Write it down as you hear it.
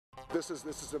This is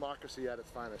democracy at its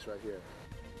finest right here.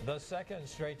 The second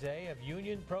straight day of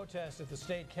union protests at the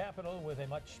state capitol with a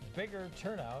much bigger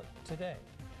turnout today.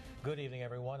 Good evening,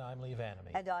 everyone. I'm Lee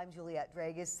Vanamy. And I'm Juliette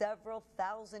Dragus. Several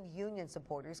thousand union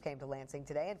supporters came to Lansing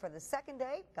today, and for the second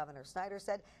day, Governor Snyder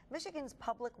said Michigan's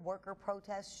public worker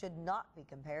protests should not be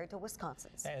compared to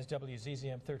Wisconsin's. As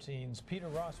WZZM 13's Peter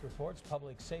Ross reports,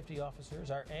 public safety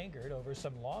officers are angered over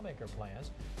some lawmaker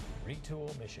plans to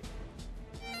retool Michigan.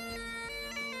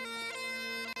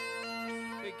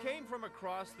 They came from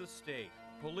across the state,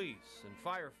 police and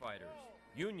firefighters,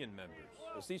 union members.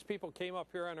 As these people came up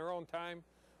here on their own time,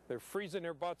 they're freezing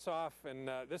their butts off, and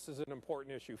this is an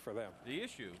important issue for them. The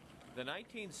issue, the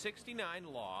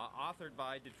 1969 law authored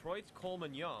by Detroit's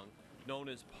Coleman Young, known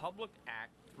as Public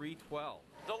Act 312.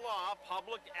 The law,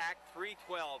 Public Act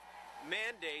 312,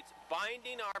 mandates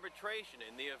binding arbitration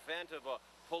in the event of a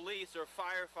police or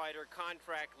firefighter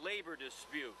contract labor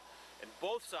dispute. And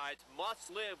both sides must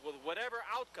live with whatever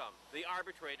outcome the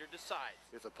arbitrator decides.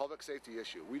 It's a public safety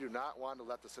issue. We do not want to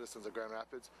let the citizens of Grand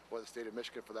Rapids, or the state of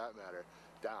Michigan for that matter,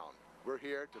 down. We're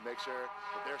here to make sure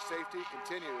that their safety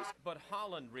continues. But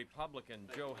Holland Republican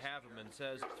Joe Haveman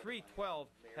says 312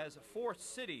 has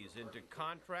forced cities into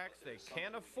contracts they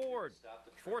can't afford,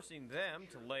 forcing them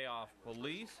to lay off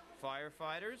police,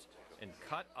 firefighters, and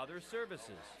cut other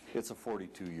services. It's a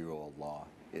 42-year-old law.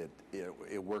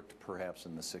 It worked perhaps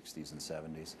in the 60s and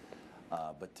 70s,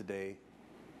 but today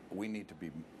we need to be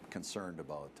concerned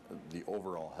about the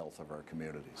overall health of our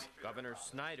communities. Governor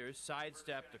Snyder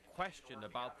sidestepped a question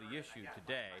about the issue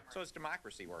today. So it's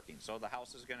democracy working. So the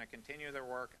House is going to continue their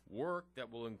work. Work that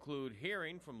will include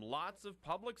hearing from lots of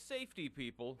public safety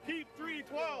people. Keep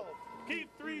 312! Keep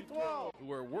 312!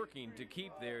 Who are working to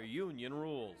keep their union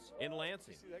rules. In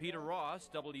Lansing, Peter Ross,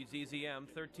 WZZM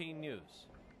 13 News.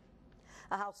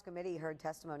 A House committee heard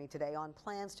testimony today on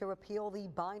plans to repeal the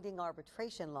binding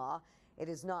arbitration law. It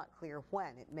is not clear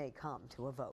when it may come to a vote.